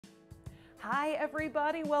Hi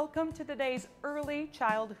everybody, welcome to today's Early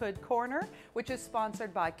Childhood Corner, which is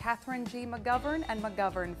sponsored by Catherine G. McGovern and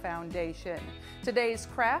McGovern Foundation. Today's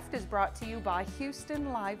craft is brought to you by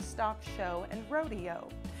Houston Livestock Show and Rodeo.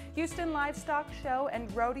 Houston Livestock Show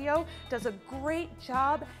and Rodeo does a great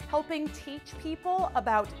job helping teach people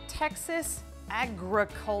about Texas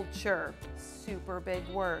agriculture. Super big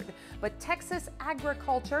word. But Texas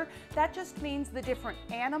agriculture, that just means the different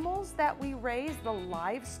animals that we raise, the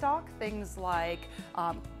livestock, things like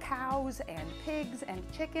cows and pigs and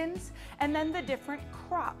chickens, and then the different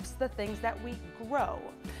crops, the things that we grow.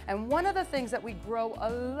 And one of the things that we grow a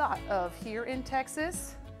lot of here in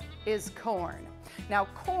Texas is corn. Now,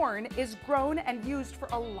 corn is grown and used for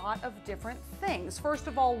a lot of different things. First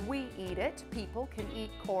of all, we eat it. People can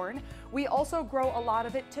eat corn. We also grow a lot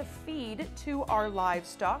of it to feed to our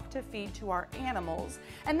livestock, to feed to our animals.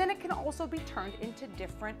 And then it can also be turned into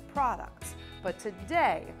different products. But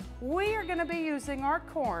today, we are going to be using our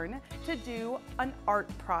corn to do an art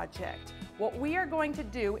project. What we are going to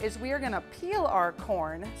do is we are going to peel our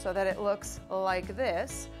corn so that it looks like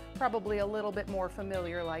this, probably a little bit more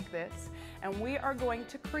familiar like this, and we are going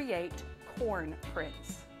to create corn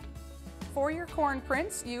prints. For your corn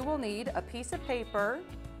prints, you will need a piece of paper,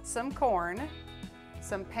 some corn,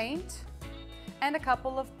 some paint, and a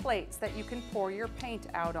couple of plates that you can pour your paint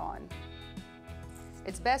out on.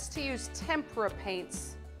 It's best to use tempera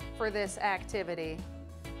paints for this activity.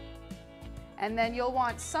 And then you'll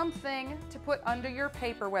want something to put under your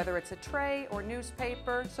paper, whether it's a tray or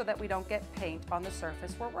newspaper, so that we don't get paint on the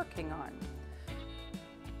surface we're working on.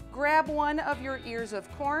 Grab one of your ears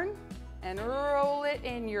of corn and roll it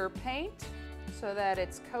in your paint so that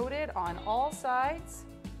it's coated on all sides.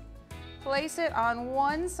 Place it on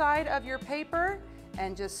one side of your paper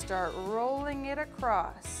and just start rolling it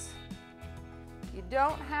across. You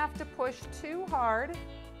don't have to push too hard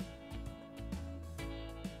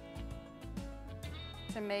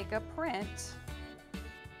to make a print.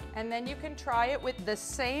 And then you can try it with the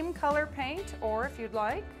same color paint, or if you'd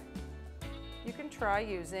like, you can try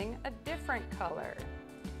using a different color.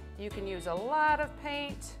 You can use a lot of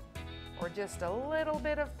paint or just a little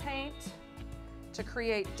bit of paint to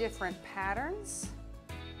create different patterns.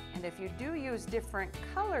 And if you do use different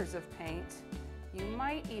colors of paint, you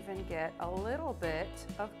might even get a little bit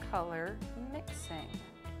of color mixing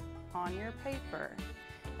on your paper.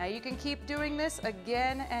 Now you can keep doing this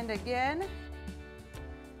again and again,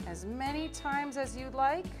 as many times as you'd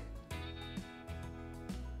like,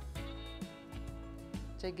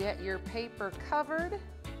 to get your paper covered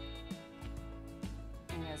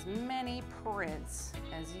in as many prints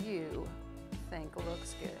as you think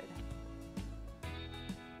looks good.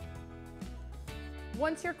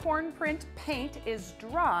 Once your corn print paint is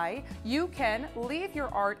dry, you can leave your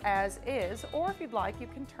art as is, or if you'd like, you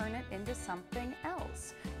can turn it into something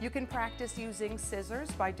else. You can practice using scissors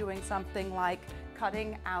by doing something like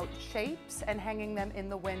cutting out shapes and hanging them in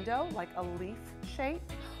the window, like a leaf shape.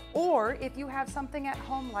 Or if you have something at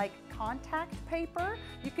home like contact paper,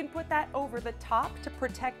 you can put that over the top to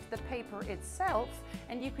protect the paper itself,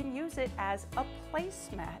 and you can use it as a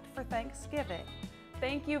placemat for Thanksgiving.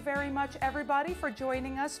 Thank you very much, everybody, for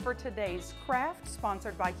joining us for today's craft,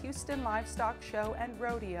 sponsored by Houston Livestock Show and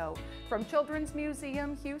Rodeo. From Children's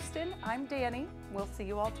Museum Houston, I'm Danny. We'll see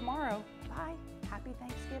you all tomorrow. Bye. Happy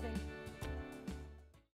Thanksgiving.